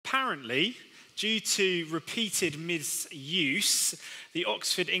Apparently, due to repeated misuse, the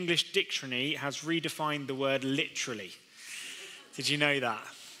Oxford English Dictionary has redefined the word literally. Did you know that?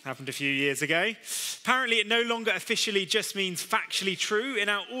 Happened a few years ago. Apparently, it no longer officially just means factually true. It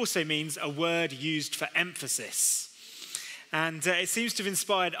now also means a word used for emphasis. And it seems to have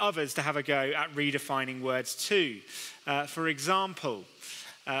inspired others to have a go at redefining words too. For example,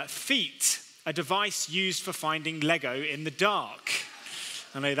 feet, a device used for finding Lego in the dark.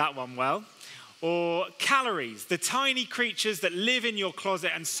 I know that one well. Or calories, the tiny creatures that live in your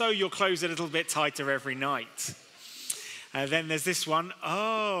closet and sew your clothes a little bit tighter every night. Then there's this one.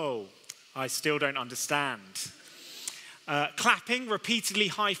 Oh, I still don't understand. Clapping, repeatedly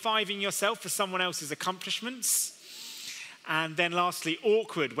high-fiving yourself for someone else's accomplishments. And then lastly,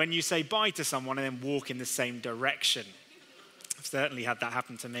 awkward, when you say bye to someone and then walk in the same direction. I've certainly had that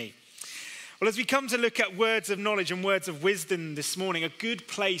happen to me. Well, as we come to look at words of knowledge and words of wisdom this morning, a good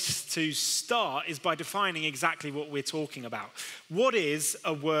place to start is by defining exactly what we're talking about. What is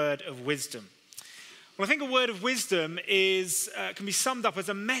a word of wisdom? Well, I think a word of wisdom can be summed up as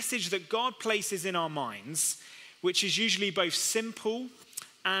a message that God places in our minds, which is usually both simple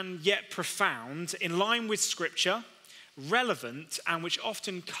and yet profound, in line with Scripture, relevant, and which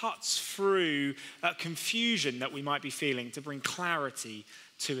often cuts through confusion that we might be feeling to bring clarity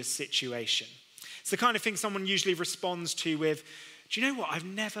to a situation. It's the kind of thing someone usually responds to with, do you know what, I've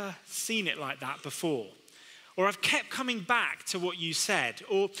never seen it like that before. Or I've kept coming back to what you said.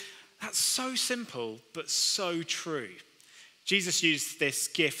 Or that's so simple, but so true. Jesus used this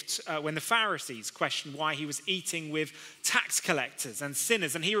gift when the Pharisees questioned why he was eating with tax collectors and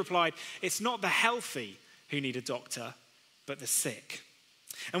sinners. And he replied, it's not the healthy who need a doctor, but the sick.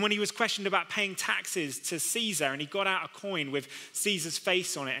 And when he was questioned about paying taxes to Caesar, and he got out a coin with Caesar's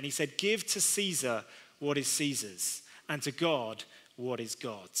face on it, and he said, give to Caesar what is Caesar's, and to God what is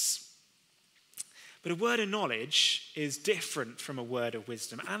God's. But a word of knowledge is different from a word of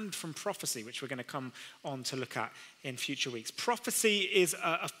wisdom and from prophecy, which we're going to come on to look at in future weeks. Prophecy is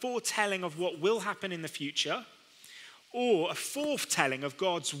a foretelling of what will happen in the future, or a foretelling of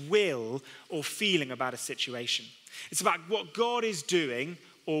God's will or feeling about a situation. It's about what God is doing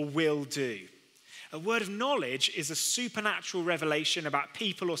or will do. A word of knowledge is a supernatural revelation about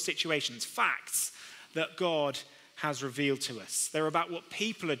people or situations, facts that God has revealed to us. They're about what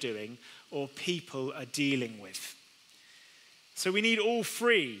people are doing or people are dealing with. So we need all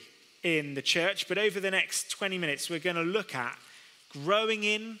three in the church, but over the next 20 minutes, we're going to look at growing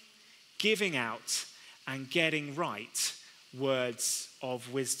in, giving out, and getting right words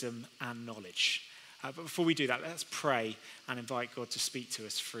of wisdom and knowledge. But before we do that, let's pray and invite God to speak to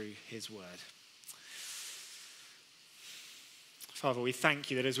us through his word. Father, we thank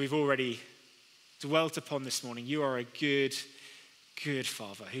you that as we've already dwelt upon this morning, you are a good, good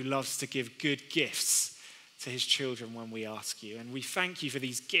Father who loves to give good gifts to his children when we ask you. And we thank you for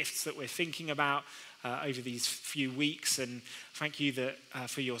these gifts that we're thinking about over these few weeks. And thank you that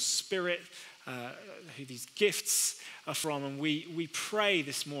for your Spirit, who these gifts are from. And we pray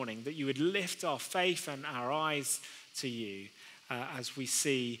this morning that you would lift our faith and our eyes to you as we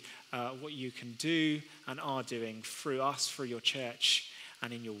see what you can do and are doing through us, through your church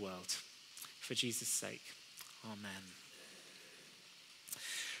and in your world. For Jesus' sake, amen.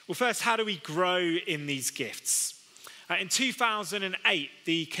 Well, first, how do we grow in these gifts? In 2008,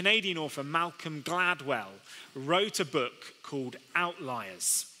 the Canadian author Malcolm Gladwell wrote a book called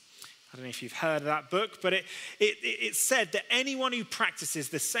Outliers. I don't know if you've heard of that book, but it said that anyone who practices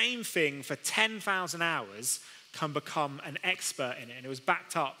the same thing for 10,000 hours can become an expert in it. And it was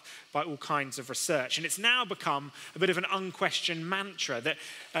backed up by all kinds of research. And it's now become a bit of an unquestioned mantra that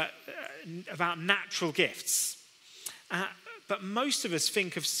about natural gifts. But most of us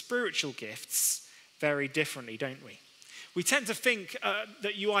think of spiritual gifts very differently, don't we? We tend to think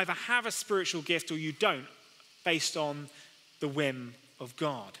that you either have a spiritual gift or you don't, based on the whim of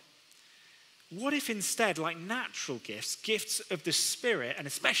God. What if instead, like natural gifts, gifts of the Spirit, and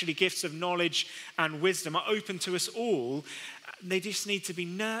especially gifts of knowledge and wisdom, are open to us all? They just need to be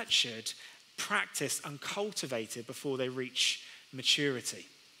nurtured, practiced, and cultivated before they reach maturity.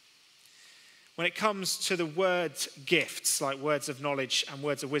 When it comes to the word gifts, like words of knowledge and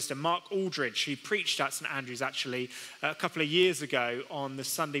words of wisdom, Mark Aldridge, who preached at St Andrews actually a couple of years ago on the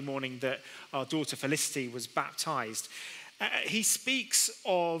Sunday morning that our daughter Felicity was baptized, he speaks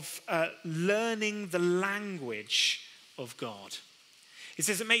of learning the language of God. He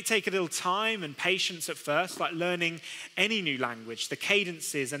says it may take a little time and patience at first, like learning any new language. The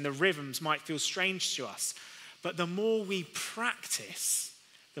cadences and the rhythms might feel strange to us. But the more we practice,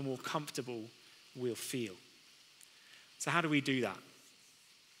 the more comfortable we'll feel. So how do we do that?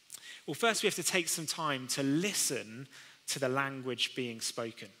 Well, first we have to take some time to listen to the language being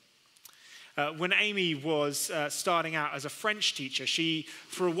spoken. When Amy was starting out as a French teacher, she,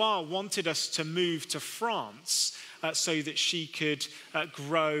 for a while, wanted us to move to France so that she could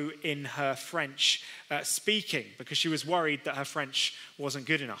grow in her French speaking, because she was worried that her French wasn't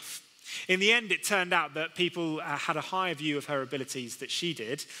good enough. In the end, it turned out that people had a higher view of her abilities than she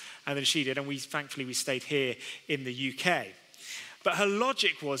did, and thankfully we stayed here in the UK. But her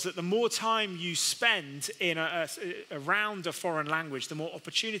logic was that the more time you spend in around a foreign language, the more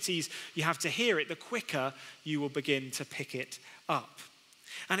opportunities you have to hear it, the quicker you will begin to pick it up.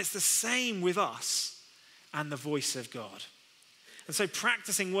 And it's the same with us and the voice of God. And so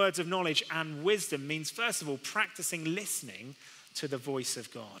practicing words of knowledge and wisdom means, first of all, practicing listening to the voice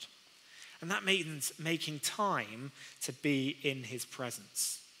of God. And that means making time to be in his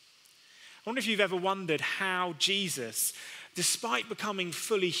presence. I wonder if you've ever wondered how Jesus, despite becoming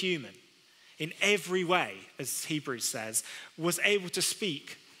fully human in every way, as Hebrews says, was able to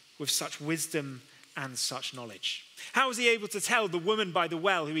speak with such wisdom and such knowledge. How was he able to tell the woman by the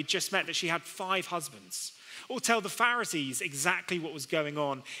well who he'd just met that she had 5 husbands? Or tell the Pharisees exactly what was going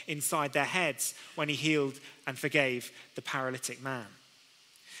on inside their heads when he healed and forgave the paralytic man?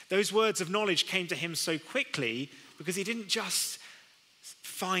 Those words of knowledge came to him so quickly because he didn't just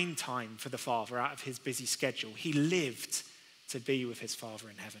find time for the Father out of his busy schedule. He lived to be with his Father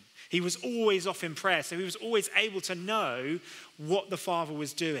in heaven. He was always off in prayer, so he was always able to know what the Father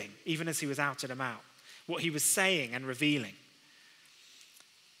was doing, even as he was out and about, what he was saying and revealing.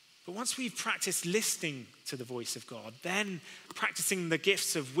 But once we've practiced listening to the voice of God, then practicing the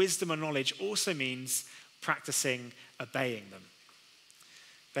gifts of wisdom and knowledge also means practicing obeying them.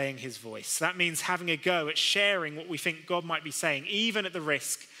 Obeying his voice. That means having a go at sharing what we think God might be saying, even at the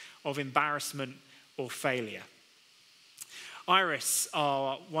risk of embarrassment or failure. Iris,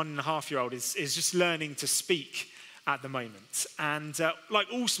 our 1.5-year-old, is just learning to speak at the moment. And like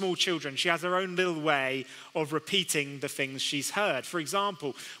all small children, she has her own little way of repeating the things she's heard. For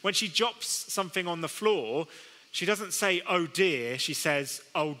example, when she drops something on the floor, she doesn't say, "Oh dear," she says,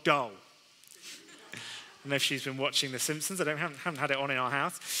 "Oh dull." I don't know if she's been watching The Simpsons. I haven't had it on in our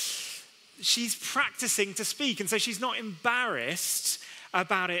house. She's practicing to speak, and so she's not embarrassed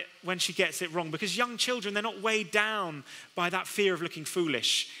about it when she gets it wrong, because young children, they're not weighed down by that fear of looking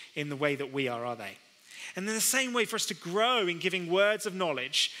foolish in the way that we are they? And in the same way, for us to grow in giving words of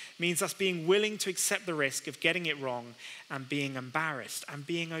knowledge means us being willing to accept the risk of getting it wrong and being embarrassed and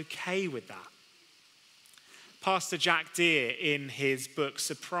being okay with that. Pastor Jack Deere, in his book,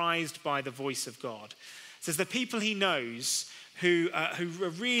 Surprised by the Voice of God, says the people he knows who are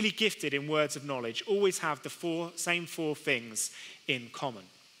really gifted in words of knowledge always have the same four things in common.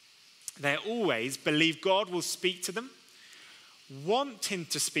 They always believe God will speak to them, want him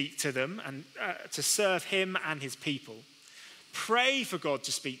to speak to them and to serve him and his people, pray for God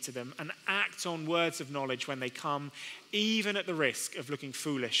to speak to them, and act on words of knowledge when they come, even at the risk of looking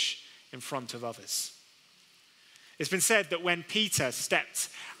foolish in front of others. It's been said that when Peter stepped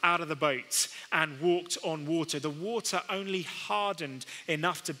out of the boat and walked on water, the water only hardened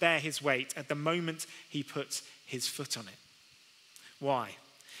enough to bear his weight at the moment he put his foot on it. Why?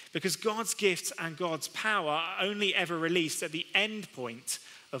 Because God's gifts and God's power are only ever released at the end point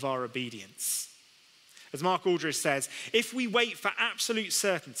of our obedience. As Mark Aldridge says, if we wait for absolute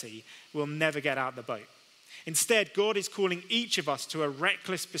certainty, we'll never get out of the boat. Instead, God is calling each of us to a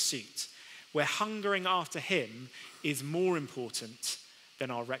reckless pursuit where hungering after him is more important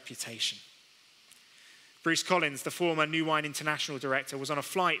than our reputation. Bruce Collins, the former New Wine International director, was on a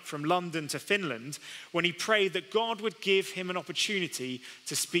flight from London to Finland when he prayed that God would give him an opportunity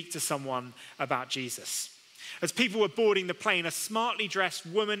to speak to someone about Jesus. As people were boarding the plane, a smartly dressed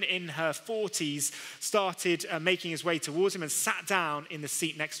woman in her 40s started making his way towards him and sat down in the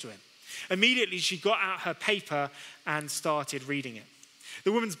seat next to him. Immediately, she got out her paper and started reading it.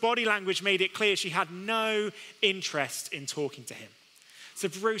 The woman's body language made it clear she had no interest in talking to him. So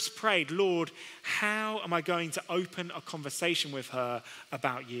Bruce prayed, "Lord, how am I going to open a conversation with her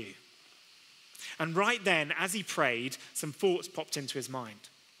about you?" And right then, as he prayed, some thoughts popped into his mind.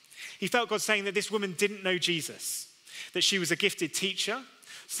 He felt God saying that this woman didn't know Jesus, that she was a gifted teacher,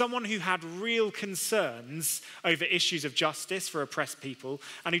 someone who had real concerns over issues of justice for oppressed people,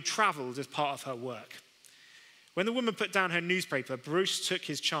 and who traveled as part of her work. When the woman put down her newspaper, Bruce took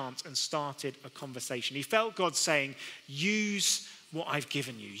his chance and started a conversation. He felt God saying, "Use what I've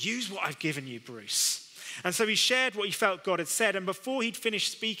given you. Use what I've given you, Bruce." And so he shared what he felt God had said, and before he'd finished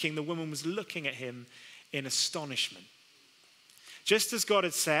speaking, the woman was looking at him in astonishment. Just as God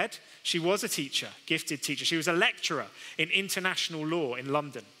had said, she was a teacher, gifted teacher. She was a lecturer in international law in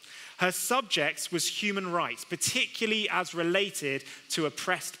London. Her subject was human rights, particularly as related to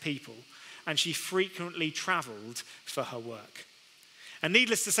oppressed people, and she frequently traveled for her work. And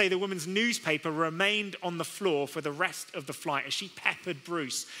needless to say, the woman's newspaper remained on the floor for the rest of the flight as she peppered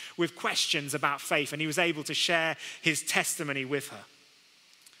Bruce with questions about faith, and he was able to share his testimony with her.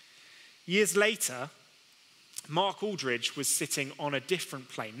 Years later, Mark Aldridge was sitting on a different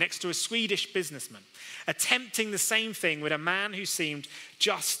plane next to a Swedish businessman, attempting the same thing with a man who seemed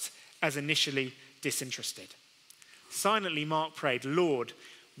just as initially disinterested. Silently, Mark prayed, "Lord,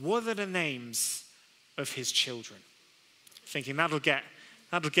 what are the names of his children?" Thinking that'll get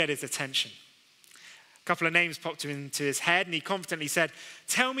his attention. A couple of names popped into his head, and he confidently said,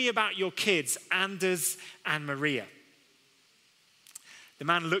 "Tell me about your kids, Anders and Maria." The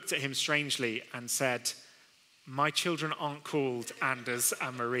man looked at him strangely and said, "My children aren't called Anders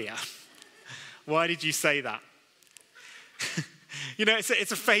and Maria." Why did you say that? You know, it's a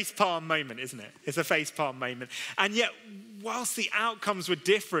facepalm moment, isn't it? It's a facepalm moment. And yet, whilst the outcomes were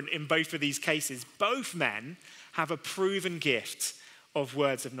different in both of these cases, both men have a proven gift of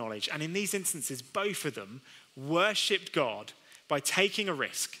words of knowledge. And in these instances, both of them worshipped God by taking a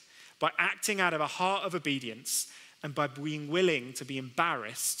risk, by acting out of a heart of obedience, and by being willing to be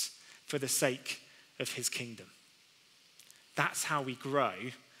embarrassed for the sake of his kingdom. That's how we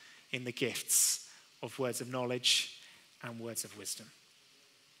grow in the gifts of words of knowledge and words of wisdom.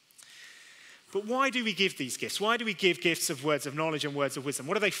 But why do we give these gifts? Why do we give gifts of words of knowledge and words of wisdom?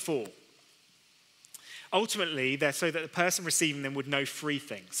 What are they for? Ultimately, they're so that the person receiving them would know three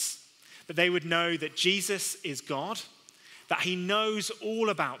things. That they would know that Jesus is God, that he knows all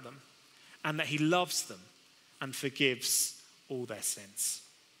about them, and that he loves them and forgives all their sins.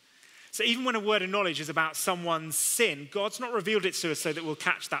 So even when a word of knowledge is about someone's sin, God's not revealed it to us so that we'll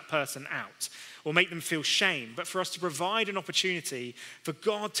catch that person out or make them feel shame, but for us to provide an opportunity for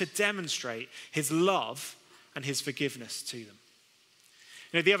God to demonstrate his love and his forgiveness to them.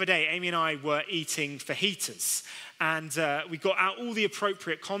 You know, the other day, Amy and I were eating fajitas, and we got out all the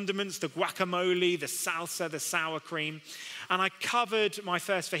appropriate condiments, the guacamole, the salsa, the sour cream, and I covered my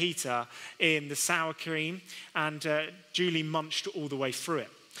first fajita in the sour cream, and Julie munched all the way through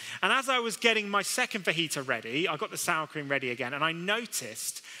it. And as I was getting my second fajita ready, I got the sour cream ready again, and I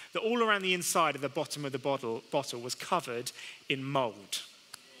noticed that all around the inside of the bottom of the bottle was covered in mold.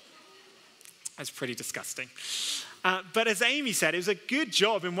 That's pretty disgusting. But as Amy said, it was a good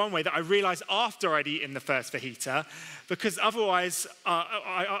job in one way that I realized after I'd eaten the first fajita, because otherwise,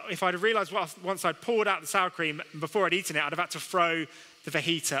 if I'd realized once I'd poured out the sour cream before I'd eaten it, I'd have had to throw the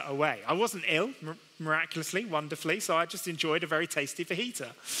fajita away. I wasn't ill, miraculously, wonderfully, so I just enjoyed a very tasty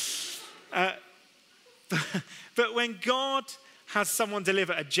fajita. But when God has someone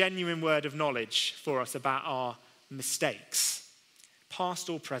deliver a genuine word of knowledge for us about our mistakes, past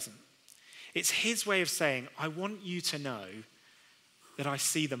or present, it's his way of saying, I want you to know that I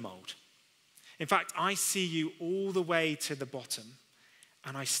see the mold. In fact, I see you all the way to the bottom,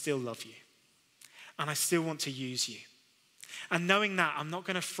 and I still love you. And I still want to use you. And knowing that, I'm not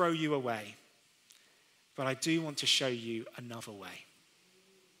going to throw you away, but I do want to show you another way.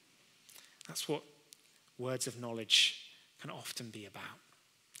 That's what words of knowledge can often be about.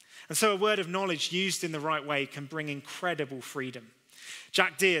 And so a word of knowledge used in the right way can bring incredible freedom.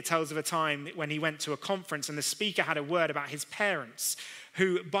 Jack Deere tells of a time when he went to a conference and the speaker had a word about his parents,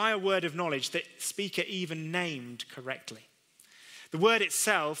 who, by a word of knowledge, the speaker even named correctly. The word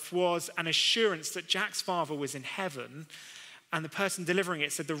itself was an assurance that Jack's father was in heaven, and the person delivering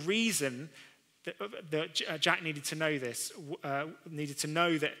it said the reason that Jack needed to know this, needed to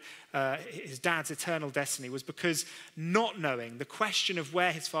know that his dad's eternal destiny was because not knowing the question of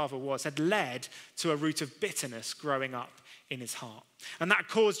where his father was had led to a root of bitterness growing up in his heart. And that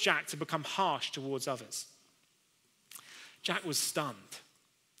caused Jack to become harsh towards others. Jack was stunned.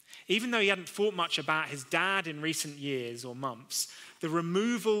 Even though he hadn't thought much about his dad in recent years or months, the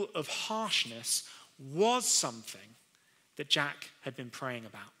removal of harshness was something that Jack had been praying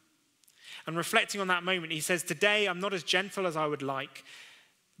about. And reflecting on that moment, he says, today I'm not as gentle as I would like,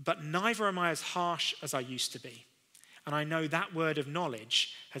 but neither am I as harsh as I used to be. And I know that word of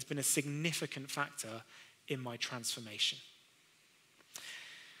knowledge has been a significant factor in my transformation.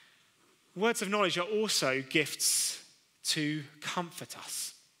 Words of knowledge are also gifts to comfort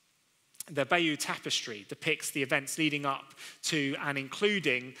us. The Bayeux Tapestry depicts the events leading up to and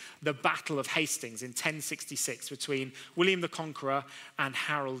including the Battle of Hastings in 1066 between William the Conqueror and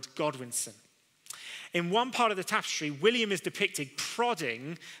Harold Godwinson. In one part of the tapestry, William is depicted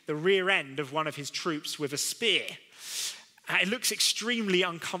prodding the rear end of one of his troops with a spear. It looks extremely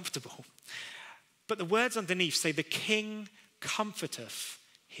uncomfortable. But the words underneath say, "The king comforteth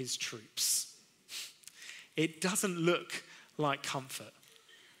his troops. It doesn't look like comfort,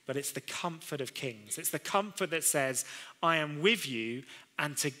 but it's the comfort of kings. It's the comfort that says, I am with you,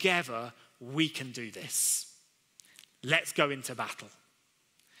 and together we can do this. Let's go into battle.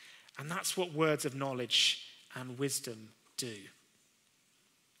 And that's what words of knowledge and wisdom do.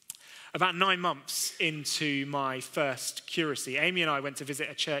 About 9 months into my first curacy, Amy and I went to visit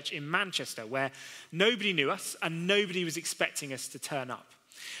a church in Manchester where nobody knew us and nobody was expecting us to turn up.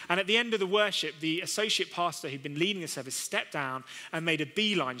 And at the end of the worship, the associate pastor who'd been leading the service stepped down and made a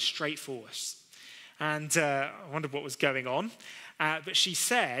beeline straight for us. And I wondered what was going on. But she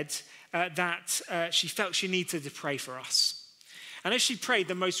said that she felt she needed to pray for us. And as she prayed,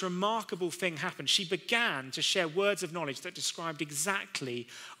 the most remarkable thing happened. She began to share words of knowledge that described exactly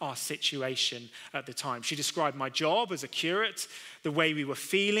our situation at the time. She described my job as a curate, the way we were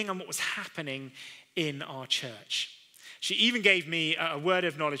feeling, and what was happening in our church. She even gave me a word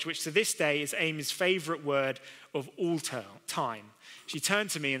of knowledge, which to this day is Amy's favorite word of all time. She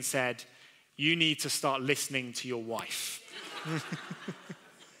turned to me and said, "You need to start listening to your wife."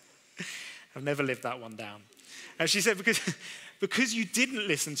 I've never lived that one down. And she said, because you didn't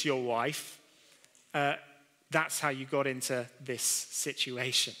listen to your wife, that's how you got into this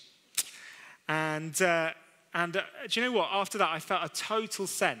situation. And do you know what? After that, I felt a total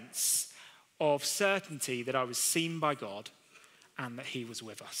sense of certainty that I was seen by God and that he was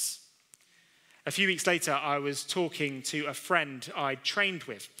with us. A few weeks later, I was talking to a friend I'd trained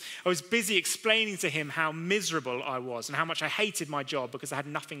with. I was busy explaining to him how miserable I was and how much I hated my job because I had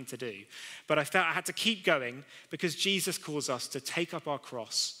nothing to do. But I felt I had to keep going because Jesus calls us to take up our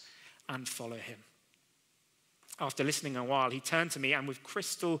cross and follow him. After listening a while, he turned to me and with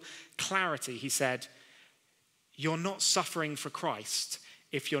crystal clarity, he said, "You're not suffering for Christ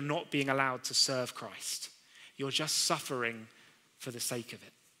if you're not being allowed to serve Christ. You're just suffering for the sake of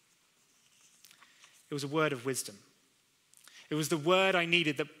it." It was a word of wisdom. It was the word I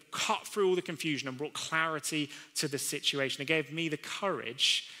needed that cut through all the confusion and brought clarity to the situation. It gave me the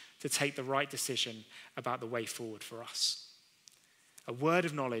courage to take the right decision about the way forward for us. A word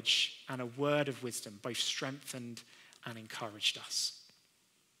of knowledge and a word of wisdom both strengthened and encouraged us.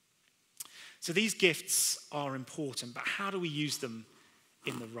 So these gifts are important, but how do we use them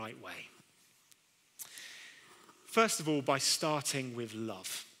in the right way? First of all, by starting with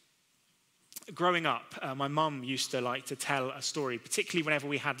love. Growing up, my mum used to like to tell a story, particularly whenever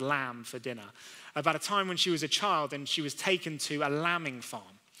we had lamb for dinner, about a time when she was a child and she was taken to a lambing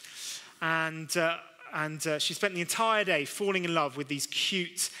farm. And she spent the entire day falling in love with these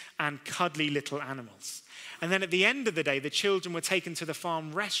cute and cuddly little animals. And then at the end of the day, the children were taken to the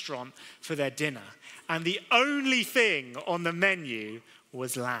farm restaurant for their dinner. And the only thing on the menu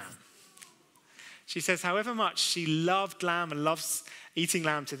was lamb. She says, however much she loved lamb and loves eating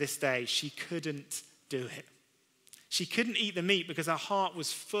lamb to this day, she couldn't do it. She couldn't eat the meat because her heart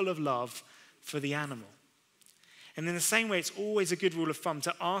was full of love for the animal. And in the same way, it's always a good rule of thumb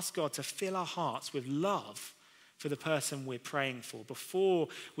to ask God to fill our hearts with love for the person we're praying for before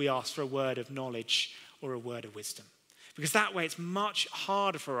we ask for a word of knowledge or a word of wisdom. Because that way, it's much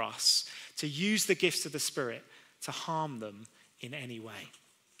harder for us to use the gifts of the Spirit to harm them in any way.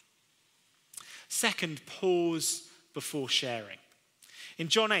 Second, pause before sharing. In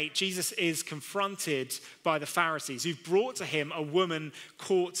John 8, Jesus is confronted by the Pharisees who've brought to him a woman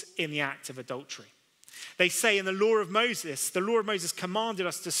caught in the act of adultery. They say in the law of Moses commanded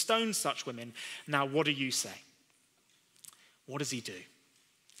us to stone such women. Now, what do you say? What does he do?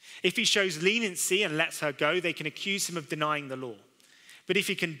 If he shows leniency and lets her go, they can accuse him of denying the law. But if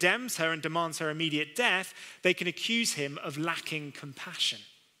he condemns her and demands her immediate death, they can accuse him of lacking compassion.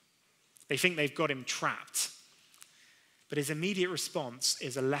 They think they've got him trapped. But his immediate response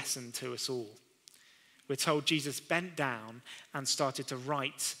is a lesson to us all. We're told Jesus bent down and started to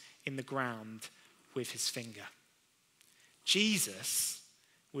write in the ground with his finger. Jesus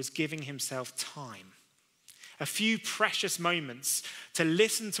was giving himself time, a few precious moments to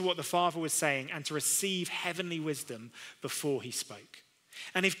listen to what the Father was saying and to receive heavenly wisdom before he spoke.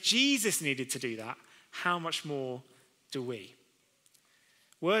 And if Jesus needed to do that, how much more do we?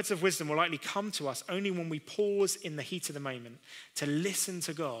 Words of wisdom will likely come to us only when we pause in the heat of the moment to listen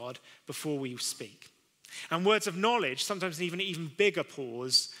to God before we speak. And words of knowledge sometimes need an even bigger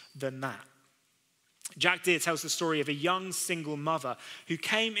pause than that. Jack Deere tells the story of a young single mother who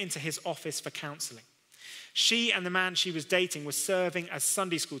came into his office for counseling. She and the man she was dating were serving as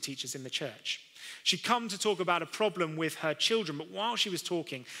Sunday school teachers in the church. She'd come to talk about a problem with her children, but while she was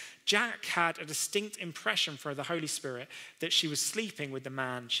talking, Jack had a distinct impression from the Holy Spirit that she was sleeping with the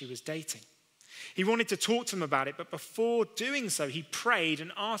man she was dating. He wanted to talk to them about it, but before doing so, he prayed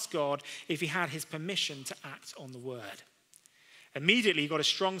and asked God if he had his permission to act on the word. Immediately, he got a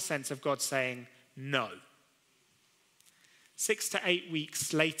strong sense of God saying no. 6 to 8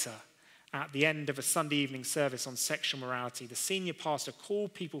 weeks later, at the end of a Sunday evening service on sexual morality, the senior pastor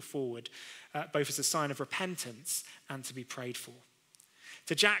called people forward, both as a sign of repentance and to be prayed for.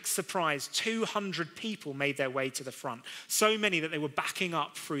 To Jack's surprise, 200 people made their way to the front, so many that they were backing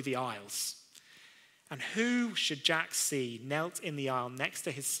up through the aisles. And who should Jack see knelt in the aisle next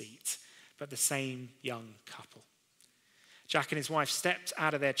to his seat but the same young couple? Jack and his wife stepped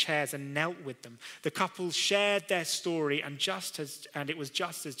out of their chairs and knelt with them. The couple shared their story, and it was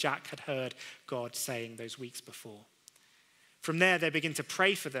just as Jack had heard God saying those weeks before. From there, they began to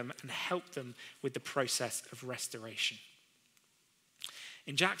pray for them and help them with the process of restoration.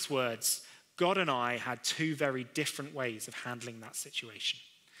 In Jack's words, God and I had two very different ways of handling that situation.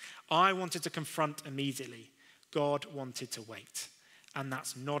 I wanted to confront immediately. God wanted to wait. And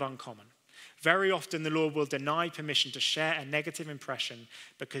that's not uncommon. Very often the Lord will deny permission to share a negative impression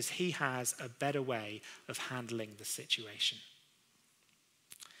because he has a better way of handling the situation.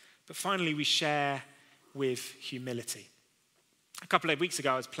 But finally, we share with humility. A couple of weeks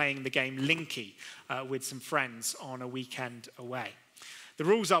ago, I was playing the game Linky with some friends on a weekend away. The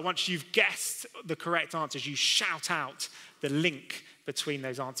rules are, once you've guessed the correct answers, you shout out the link between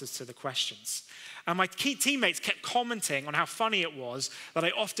those answers to the questions. And my key teammates kept commenting on how funny it was that I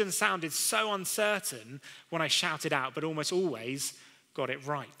often sounded so uncertain when I shouted out, but almost always got it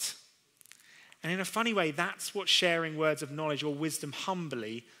right. And in a funny way, that's what sharing words of knowledge or wisdom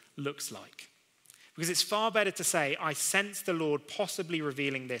humbly looks like. Because it's far better to say, I sense the Lord possibly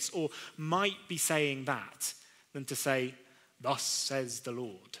revealing this, or might be saying that, than to say, thus says the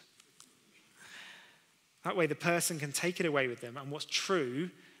Lord. That way the person can take it away with them, and what's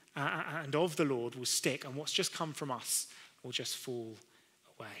true and of the Lord will stick, and what's just come from us will just fall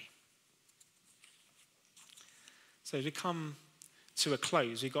away. So as we come to a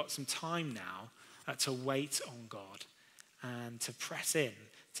close, we've got some time now to wait on God and to press in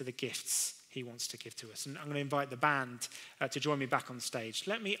to the gifts he wants to give to us. And I'm going to invite the band to join me back on stage.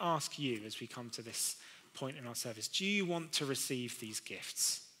 Let me ask you as we come to this point in our service, do you want to receive these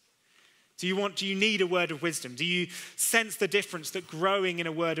gifts? Do you need a word of wisdom? Do you sense the difference that growing in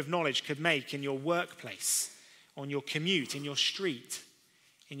a word of knowledge could make in your workplace, on your commute, in your street,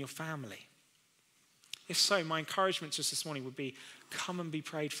 in your family? If so, my encouragement to us this morning would be, come and be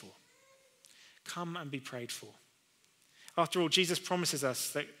prayed for. Come and be prayed for. After all, Jesus promises us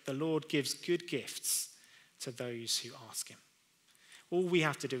that the Lord gives good gifts to those who ask him. All we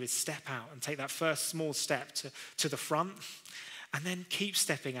have to do is step out and take that first small step to the front, and then keep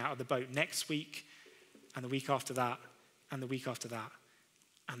stepping out of the boat next week, and the week after that, and the week after that,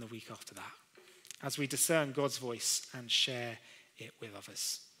 and the week after that, as we discern God's voice and share it with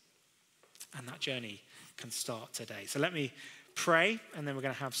others. And that journey can start today. So let me pray, and then we're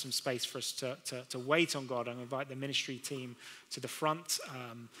going to have some space for us to wait on God. I'm going to invite the ministry team to the front.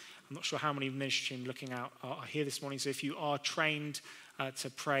 I'm not sure how many ministry team looking out are here this morning, so if you are trained to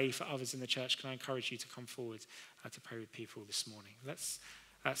pray for others in the church, can I encourage you to come forward to pray with people this morning? Let's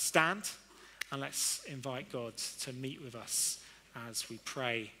stand and let's invite God to meet with us as we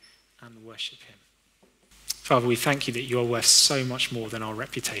pray and worship him. Father, we thank you that you are worth so much more than our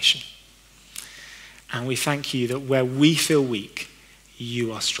reputation. And we thank you that where we feel weak,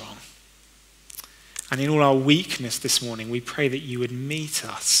 you are strong. And in all our weakness this morning, we pray that you would meet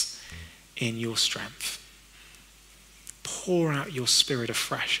us in your strength. Pour out your spirit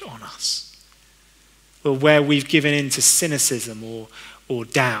afresh on us. Lord, where we've given in to cynicism or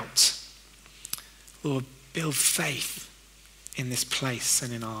doubt, Lord, build faith in this place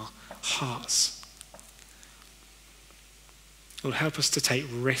and in our hearts. Lord, help us to take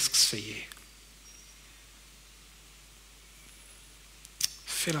risks for you.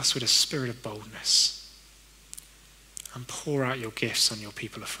 Fill us with a spirit of boldness and pour out your gifts on your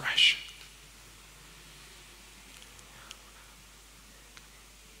people afresh.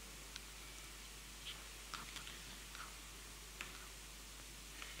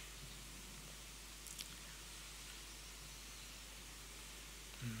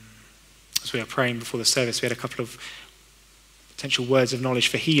 As we are praying before the service, we had a couple of potential words of knowledge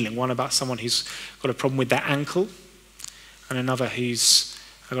for healing. One about someone who's got a problem with their ankle, and another who's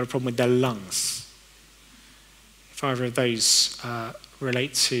got a problem with their lungs. If either of those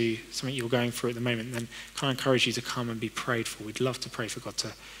relate to something you're going through at the moment, then can I encourage you to come and be prayed for? We'd love to pray for God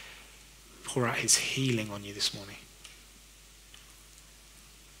to pour out his healing on you this morning.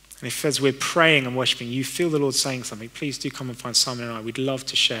 And if as we're praying and worshiping, you feel the Lord saying something, please do come and find Simon and I. We'd love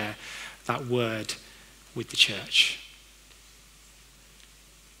to share that word with the church.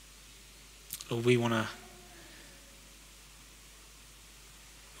 Lord, we want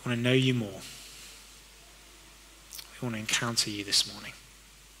to know you more. We want to encounter you this morning.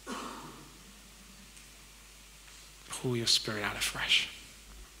 Pour your Spirit out afresh.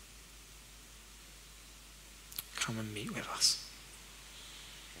 Come and meet with us.